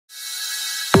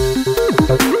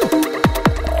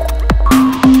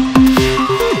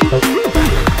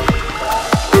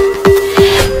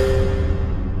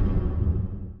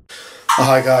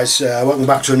Hi guys, welcome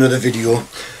back to another video.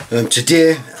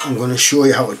 Today I'm going to show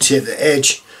you how to take the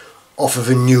edge off of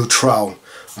a new trowel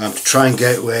to try and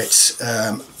get it where it's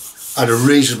at a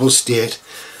reasonable state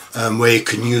where you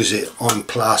can use it on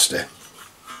plaster.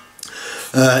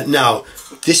 Now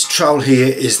this trowel here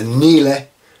is the Neela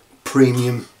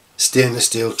premium stainless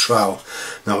steel trowel.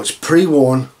 Now it's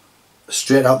pre-worn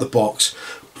straight out the box.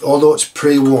 Although it's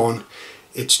pre-worn,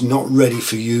 it's not ready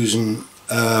for using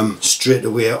straight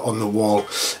away on the wall.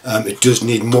 It does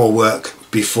need more work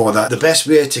before that. The best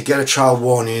way to get a trowel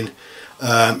worn in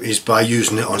is by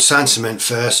using it on sand cement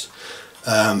first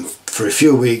for a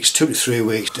few weeks, 2 to 3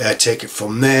 weeks. Take it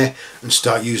from there and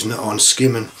start using it on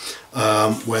skimming,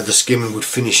 where the skimming would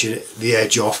finish the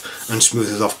edge off and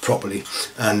smooth it off properly,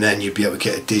 and then you'd be able to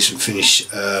get a decent finish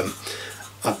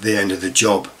at the end of the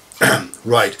job.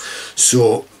 Right,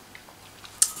 so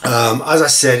as I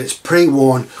said, it's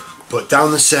pre-worn, but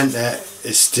down the centre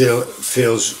it still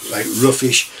feels like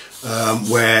roughish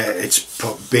where it's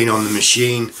been on the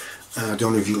machine. I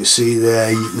don't know if you can see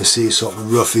there, you can see sort of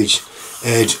roughish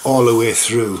edge all the way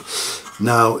through.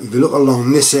 Now if you look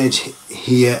along this edge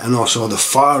here and also the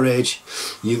far edge,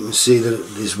 you can see that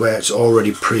it is where it's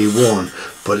already pre-worn,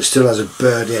 but it still has a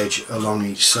burred edge along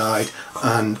each side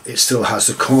and it still has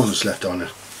the corners left on it.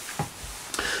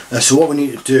 So what we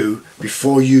need to do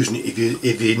before using it,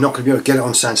 if you're not going to be able to get it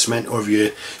on sand cement, or if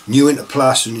you're new into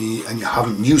plastering and you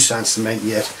haven't used sand cement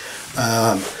yet,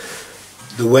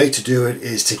 the way to do it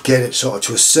is to get it sort of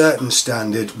to a certain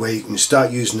standard where you can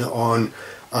start using it on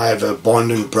either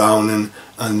bonding, browning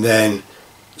and then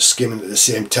skimming at the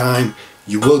same time.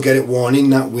 You will get it worn in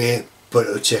that way, but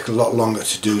it'll take a lot longer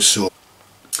to do so.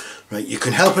 Right, you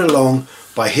can help it along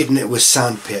by hitting it with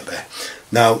sandpaper.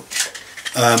 Now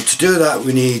to do that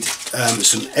we need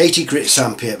some 80 grit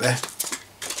sandpaper,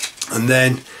 and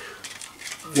then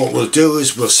what we'll do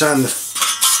is we'll sand the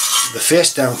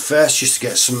face down first just to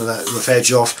get some of that rough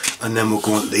edge off, and then we'll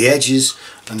go on to the edges,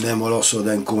 and then we'll also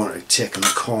then go on to taking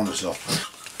the corners off.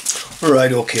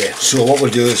 Alright, okay, so what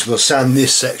we'll do is we'll sand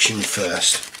this section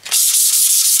first.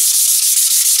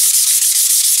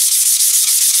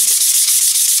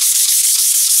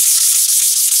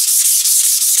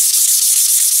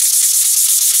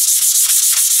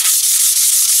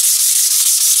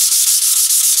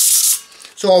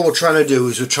 So all we're trying to do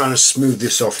is we're trying to smooth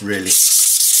this off really.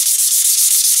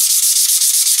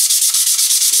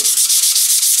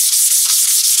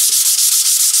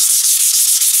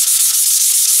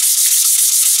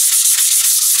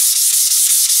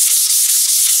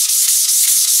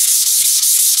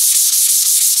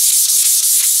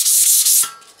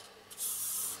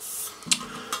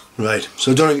 Right,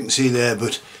 so I don't know if you can see there,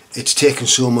 but it's taken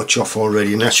so much off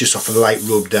already, and that's just off a light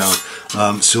rub down.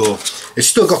 So it's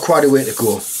still got quite a way to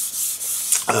go,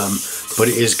 but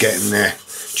it is getting there,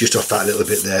 just off that little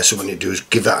bit there. So what you do is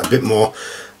give that a bit more,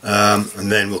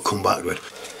 and then we'll come back to it.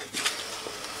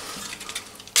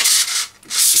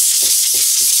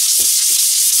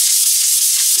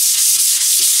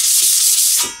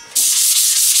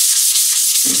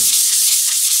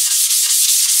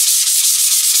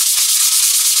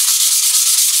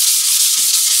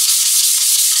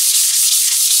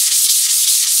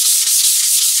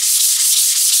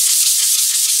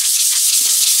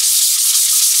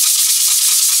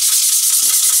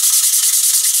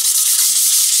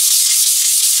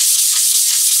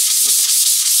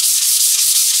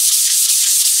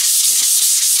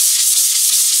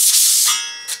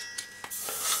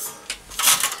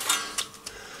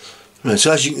 Right,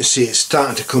 so as you can see, it's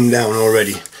starting to come down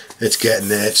already. It's getting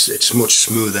there, it's much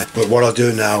smoother. But what I'll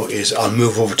do now is I'll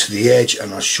move over to the edge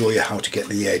and I'll show you how to get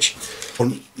the edge.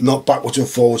 Not backwards and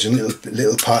forwards in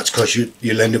little parts, because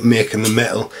you'll end up making the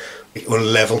metal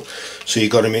unlevel. So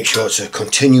you've got to make sure it's a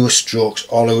continuous strokes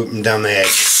all the way up and down the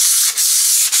edge.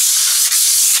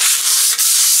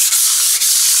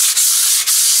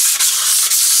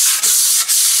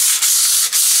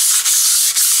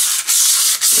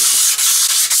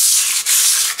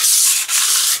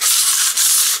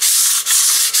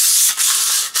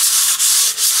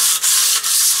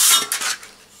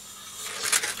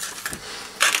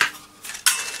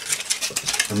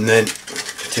 And then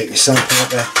take your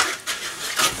sandpaper,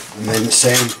 and then the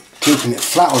same, keeping it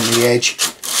flat on the edge,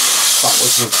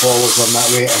 backwards and forwards on that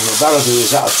way, and what that'll do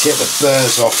is that'll take the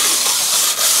burrs off.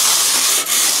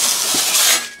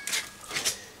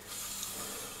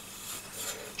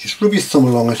 Just rub your thumb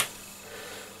along it,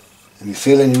 and you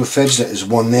feel any rough edge, that there's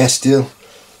one there still.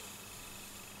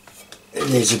 It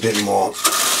needs a bit more,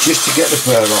 just to get the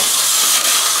burr off.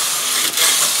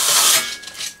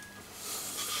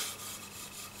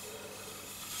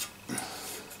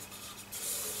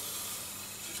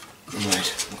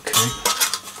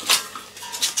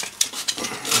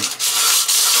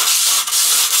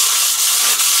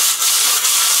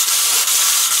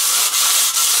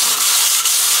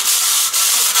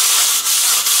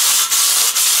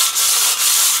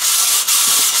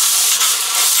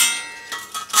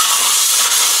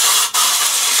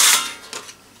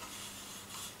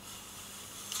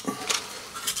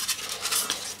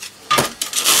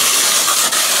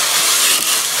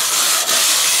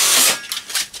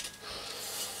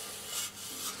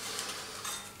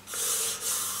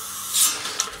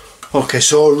 Okay,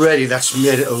 so already that's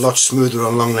made it a lot smoother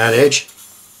along that edge.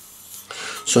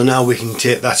 So now we can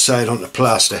take that side onto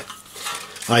plaster.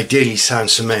 Ideally sand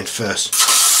cement first.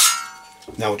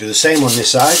 Now we'll do the same on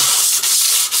this side.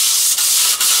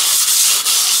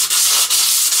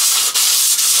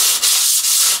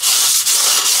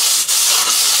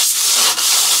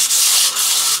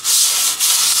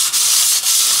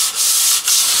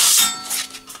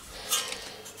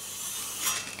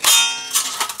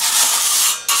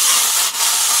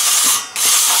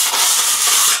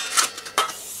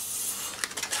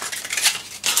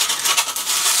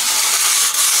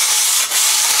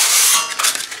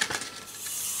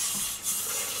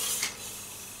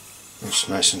 It's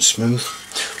nice and smooth.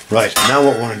 Right, now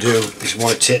what I want to do is I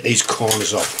want to take these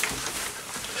corners off.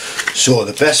 So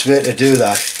the best way to do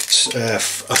that, a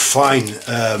fine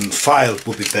file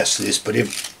would be best for this, but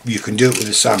if you can do it with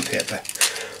a sandpaper.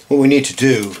 What we need to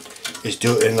do is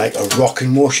do it in like a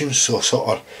rocking motion, so sort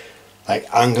of like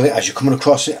angle it as you're coming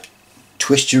across it,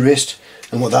 twist your wrist,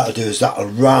 and what that'll do is that'll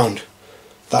round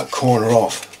that corner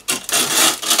off.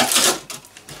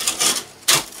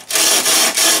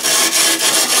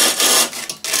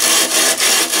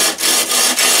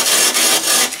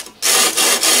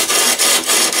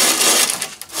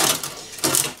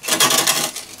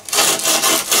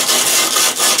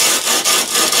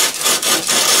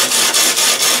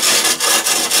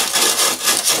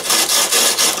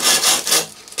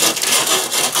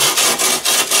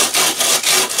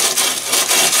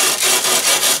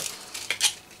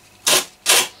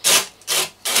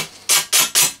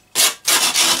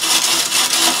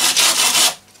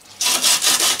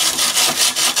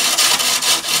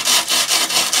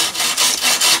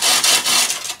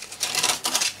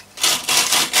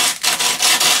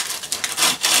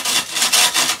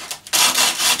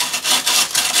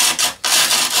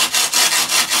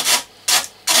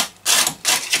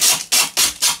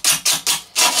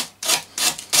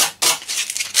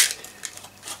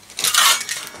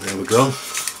 There we go.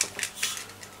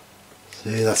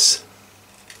 See, that's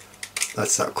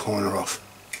that corner off.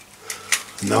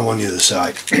 And now on the other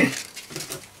side.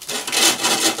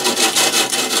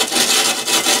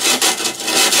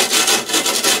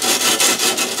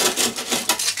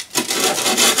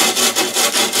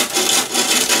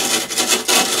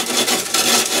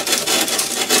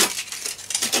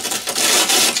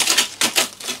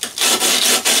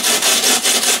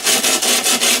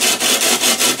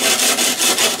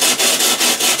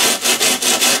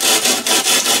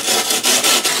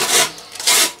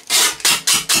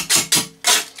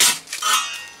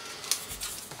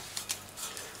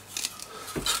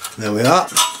 There we are.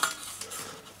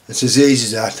 It's as easy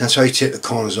as that. That's how you take the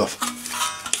corners off.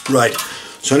 Right,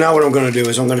 so now what I'm going to do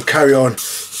is I'm going to carry on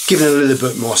giving it a little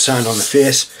bit more sand on the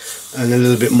face and a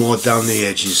little bit more down the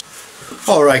edges.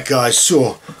 Alright guys,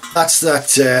 so that's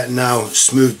that now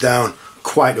smoothed down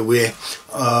quite a way.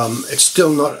 It's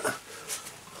still not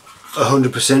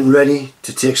 100% ready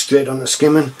to take straight on the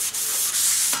skimming.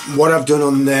 What I've done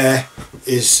on there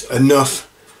is enough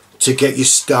to get you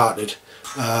started.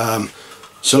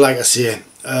 So like I say,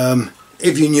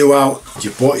 if you're new out, you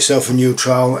bought yourself a new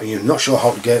trowel and you're not sure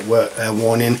how to get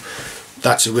worn in,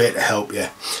 that's a way to help you.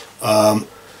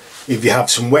 If you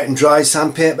have some wet and dry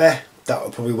sandpaper, that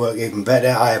will probably work even better.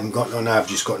 I haven't got none, I've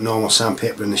just got normal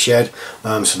sandpaper in the shed,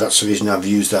 so that's the reason I've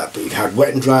used that. But if you had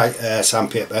wet and dry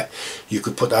sandpaper, you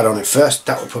could put that on it first.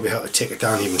 That would probably help to take it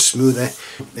down even smoother.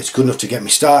 It's good enough to get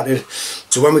me started.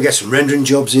 So when we get some rendering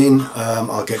jobs in,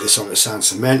 I'll get this onto sand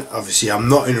cement. Obviously I'm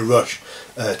not in a rush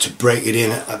to break it in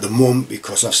at the moment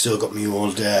because I've still got my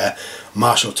old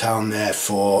Marshalltown there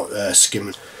for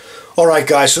skimming. Alright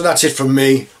guys, so that's it from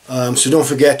me. So don't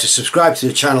forget to subscribe to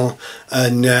the channel,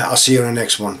 and I'll see you on the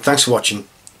next one. Thanks for watching.